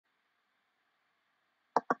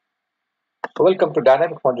Welcome to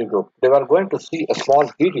Dynamic Foundry Group. Today we are going to see a small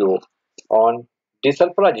video on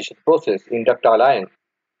desulfurization process in ductile iron.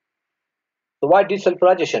 So why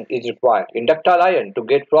desulfurization is required? In ductile iron, to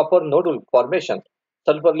get proper nodule formation,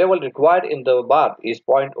 sulfur level required in the bath is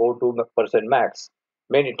 0.02% max.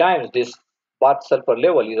 Many times this bath sulfur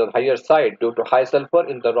level is on higher side due to high sulfur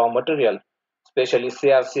in the raw material, especially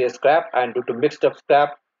CRCA scrap and due to mixed up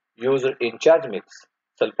scrap used in charge mix.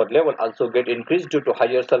 Sulfur level also get increased due to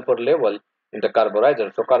higher sulfur level in the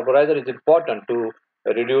carburizer. So carburizer is important to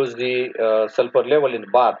reduce the sulfur level in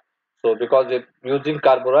bath. So because using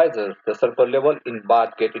carburizers, the sulfur level in bath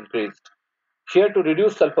get increased. Here to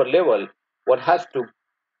reduce sulfur level, one has to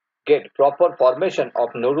get proper formation of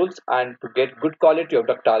nodules and to get good quality of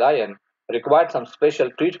ductile iron required some special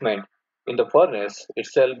treatment in the furnace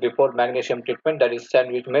itself before magnesium treatment, that is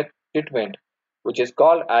sandwich treatment, which is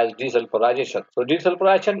called as desulfurization. So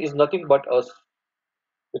desulfurization is nothing but a,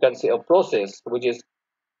 you can say, a process which is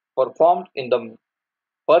performed in the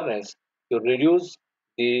furnace to reduce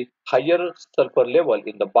the higher sulfur level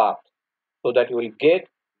in the bath so that you will get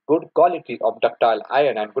good quality of ductile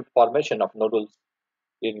iron and good formation of nodules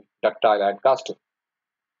in ductile iron casting.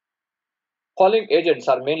 Following agents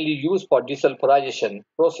are mainly used for desulfurization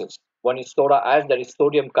process. One is soda ash, that is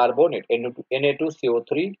sodium carbonate,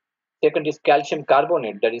 Na2CO3. Second is calcium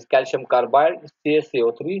carbonate, that is calcium carbide,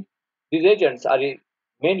 CaCO3. These agents are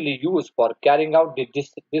mainly used for carrying out the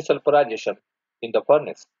desulfurization in the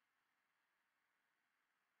furnace.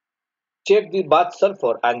 Check the bath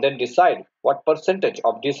sulfur and then decide what percentage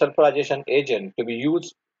of desulfurization agent to be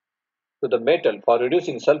used to the metal for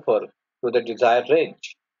reducing sulfur to the desired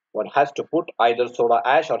range. One has to put either soda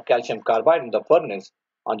ash or calcium carbide in the furnace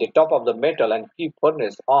on the top of the metal and keep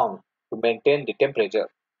furnace on to maintain the temperature.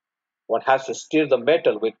 One has to stir the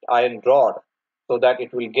metal with iron rod so that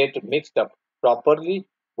it will get mixed up properly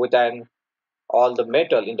with all the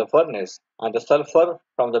metal in the furnace and the sulfur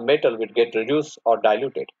from the metal will get reduced or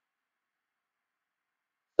diluted.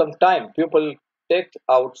 Sometime people take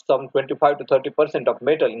out some 25 to 30% of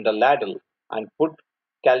metal in the ladle and put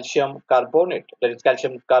calcium carbonate, that is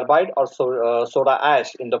calcium carbide or soda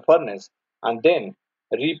ash in the furnace, and then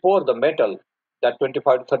re-pour the metal, that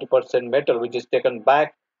 25 to 30% metal which is taken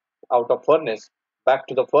back out of furnace back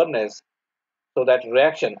to the furnace, so that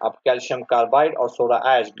reaction of calcium carbide or soda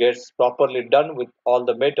ash gets properly done with all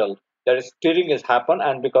the metal. There is stirring is happen,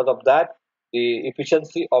 and because of that the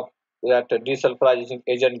efficiency of that desulfurizing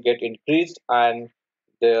agent get increased and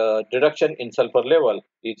the reduction in sulfur level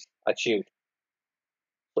is achieved.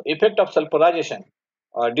 So effect of sulfurization,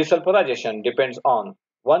 desulfurization depends on: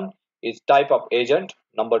 one is type of agent,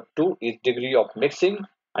 number two is degree of mixing,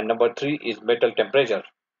 and number three is metal temperature.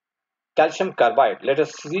 Calcium carbide, let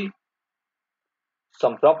us see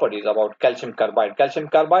some properties about calcium carbide. Calcium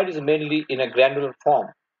carbide is mainly in a granular form.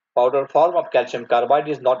 Powder form of calcium carbide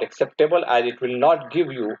is not acceptable as it will not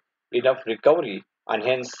give you enough recovery, and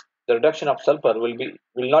hence the reduction of sulfur will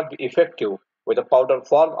not be effective with a powder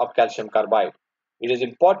form of calcium carbide. It is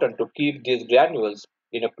important to keep these granules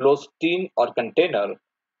in a closed tin or container,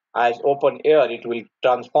 as open air it will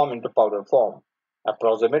transform into powder form.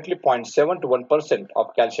 Approximately 0.7 to 1%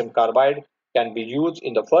 of calcium carbide can be used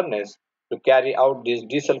in the furnace to carry out this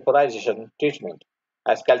desulfurization treatment.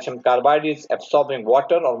 As calcium carbide is absorbing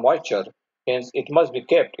water or moisture, hence it must be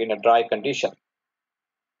kept in a dry condition.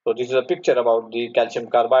 So this is a picture about the calcium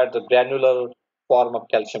carbide, the granular form of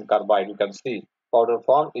calcium carbide. You can see powder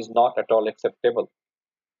form is not at all acceptable.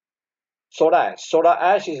 Soda ash. Soda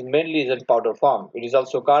ash is mainly in powder form. It is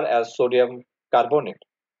also called as sodium carbonate.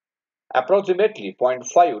 Approximately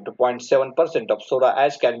 0.5 to 0.7% of soda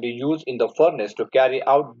ash can be used in the furnace to carry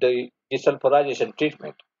out the desulfurization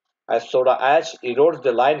treatment. As soda ash erodes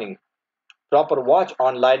the lining, proper watch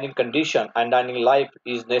on lining condition and lining life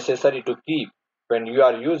is necessary to keep when you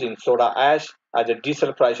are using soda ash as a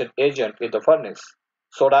desulfurization agent in the furnace.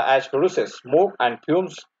 Soda ash produces smoke and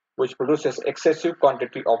fumes, which produces excessive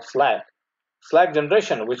quantity of slag. Slag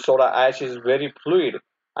generation with soda ash is very fluid,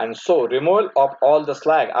 and so removal of all the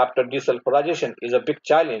slag after desulfurization is a big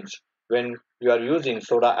challenge when you are using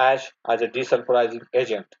soda ash as a desulfurizing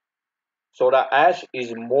agent. Soda ash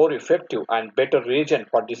is more effective and better reagent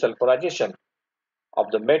for desulfurization of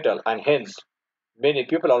the metal, and hence many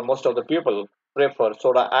people or most of the people prefer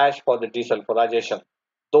soda ash for the desulfurization,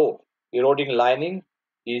 though eroding lining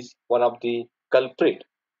is one of the culprit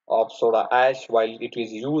of soda ash while it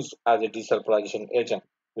is used as a desulfurization agent.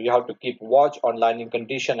 So you have to keep watch on lining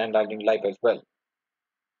condition and lining life as well.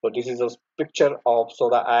 So this is a picture of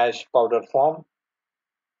soda ash powder form.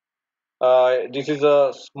 This is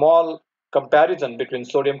a small comparison between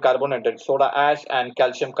sodium carbonate, that is soda ash, and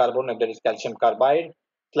calcium carbonate, that is calcium carbide.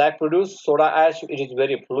 Slag produced soda ash, it is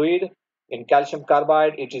very fluid. In calcium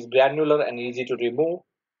carbide, it is granular and easy to remove.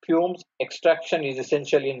 Fumes extraction is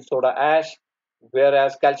essential in soda ash,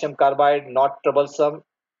 whereas calcium carbide not troublesome.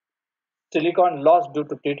 Silicon loss due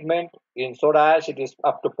to treatment in soda ash, it is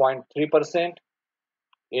up to 0.3%.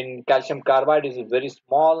 In calcium carbide, it is very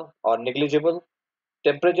small or negligible.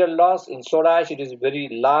 Temperature loss in soda ash, it is very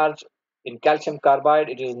large. In calcium carbide,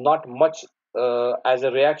 it is not much, as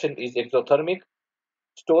a reaction is exothermic.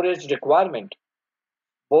 Storage requirement,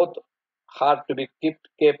 both hard to be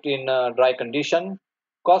kept in dry condition.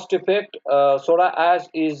 Cost effect, soda ash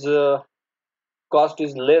is cost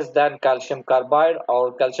is less than calcium carbide,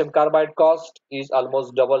 or calcium carbide cost is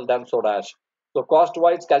almost double than soda ash. So cost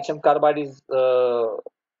wise, calcium carbide is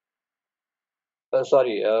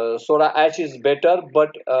soda ash is better, but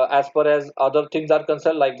as far as other things are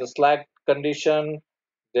concerned, like the slag condition,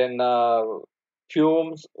 then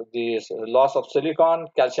fumes, the loss of silicon,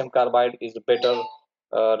 calcium carbide is a better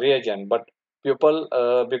reagent. But people,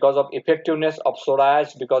 because of effectiveness of soda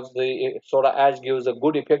ash, because the soda ash gives a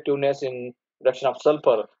good effectiveness in reduction of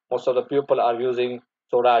sulfur, most of the people are using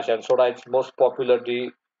soda ash, and soda is most popular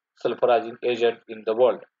desulfurizing agent in the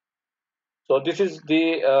world. So this is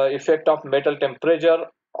the effect of metal temperature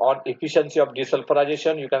on efficiency of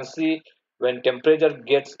desulfurization. You can see when temperature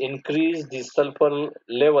gets increased, the sulfur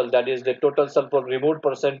level, that is the total sulfur removed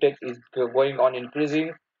percentage, is going on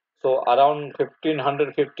increasing. So around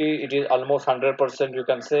 1550, it is almost 100%, you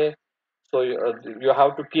can say. So you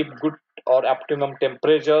have to keep good or optimum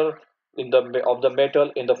temperature in the of the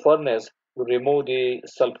metal in the furnace to remove the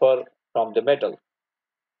sulfur from the metal.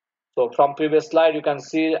 So from previous slide, you can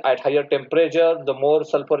see at higher temperature, the more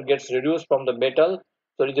sulfur gets reduced from the metal.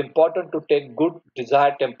 So it is important to take good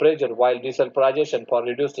desired temperature while desulfurization for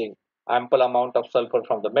reducing ample amount of sulfur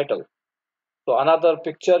from the metal. So another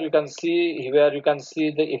picture you can see where you can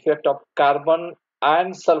see the effect of carbon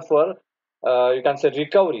and sulfur. You can say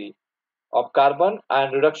recovery of carbon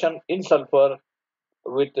and reduction in sulfur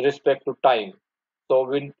with respect to time. So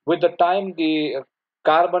with the time, the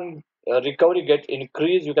carbon recovery gets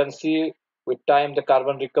increased. You can see with time the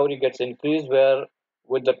carbon recovery gets increased, where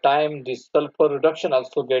with the time the sulfur reduction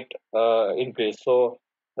also get increased. So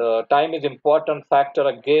time is important factor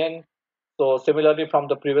again. So similarly from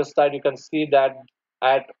the previous slide, you can see that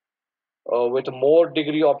at with more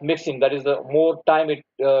degree of mixing, that is the more time it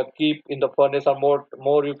keep in the furnace, or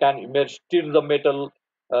more you can stir the metal,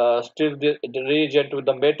 stir the reagent with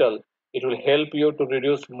the metal, it will help you to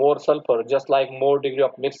reduce more sulfur. Just like more degree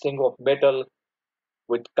of mixing of metal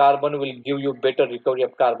with carbon will give you better recovery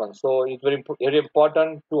of carbon. So it's very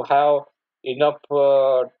important to have enough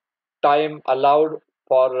time allowed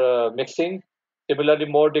for mixing. Similarly,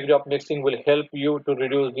 more degree of mixing will help you to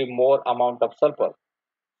reduce the more amount of sulfur.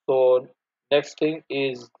 So next thing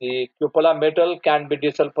is the cupola metal can be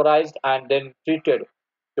desulfurized and then treated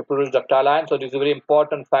to produce ductile iron. So this is a very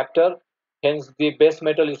important factor. Hence, the base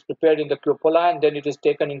metal is prepared in the cupola and then it is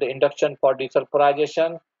taken in the induction for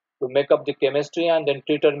desulfurization to make up the chemistry, and then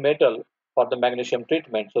treated metal for the magnesium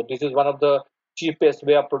treatment. So this is one of the cheapest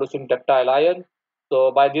way of producing ductile iron.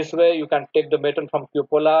 So by this way, you can take the metal from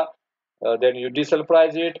cupola, then you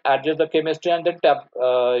desulfurize it, adjust the chemistry, and then tap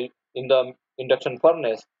in the induction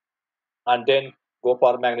furnace, and then go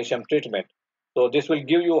for magnesium treatment. So this will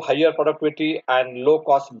give you higher productivity and low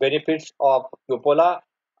cost benefits of cupola,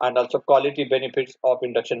 and also quality benefits of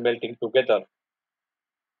induction melting together.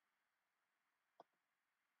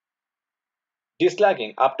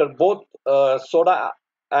 Deslagging, after both soda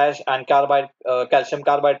ash and calcium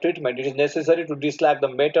carbide treatment, it is necessary to deslag the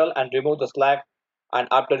metal and remove the slag. And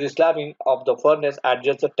after deslagging of the furnace,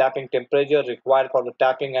 adjust the tapping temperature required for the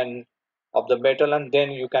tapping and of the metal, and then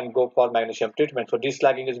you can go for magnesium treatment. So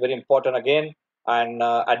deslagging is very important again, and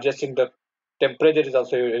adjusting the temperature is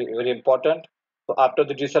also very important. So after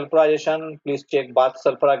the desulfurization, please check bath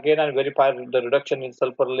sulfur again and verify the reduction in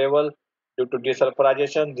sulfur level due to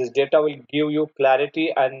desulfurization. This data will give you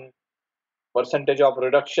clarity and percentage of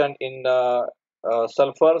reduction in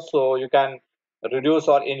sulfur, so you can reduce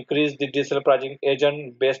or increase the desulfurizing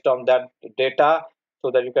agent based on that data,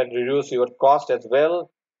 so that you can reduce your cost as well.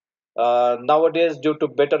 Nowadays, due to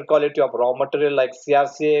better quality of raw material like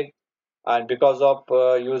CRCA, and because of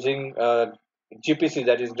using GPC,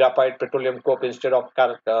 that is graphite petroleum coke, instead of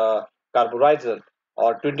carburizer,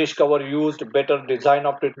 or twin dish cover used, better design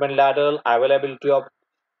of treatment ladle, availability of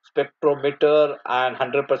spectrometer, and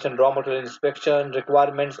 100% raw material inspection,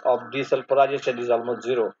 requirements of desulfurization is almost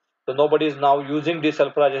zero. So nobody is now using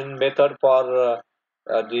desulfurization method for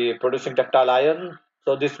the producing ductile iron.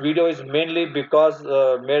 So this video is mainly because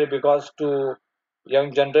made because to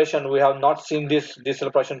young generation we have not seen this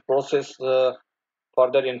desulfurization process.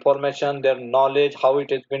 Further information, their knowledge, how it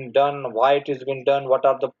has been done, why it has been done, what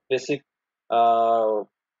are the basic uh,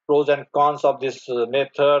 pros and cons of this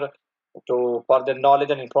method. To further knowledge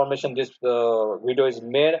and information, this video is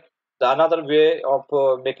made. The another way of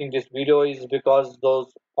making this video is because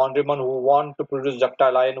those foundrymen who want to produce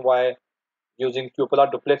ductile iron wire using cupola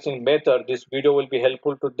duplexing method, this video will be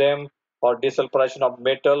helpful to them for desulfurization of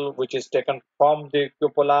metal which is taken from the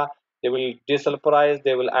cupola. They will desulfurize,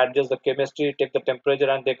 they will adjust the chemistry, take the temperature,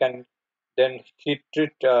 and they can then heat treat.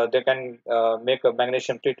 They can make a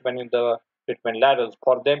magnesium treatment in the treatment ladles.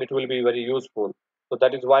 For them, it will be very useful. So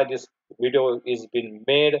that is why this video is being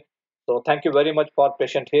made. So thank you very much for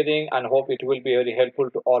patient hearing, and hope it will be very helpful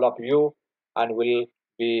to all of you, and will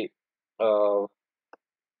be uh,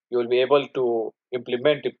 you will be able to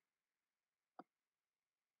implement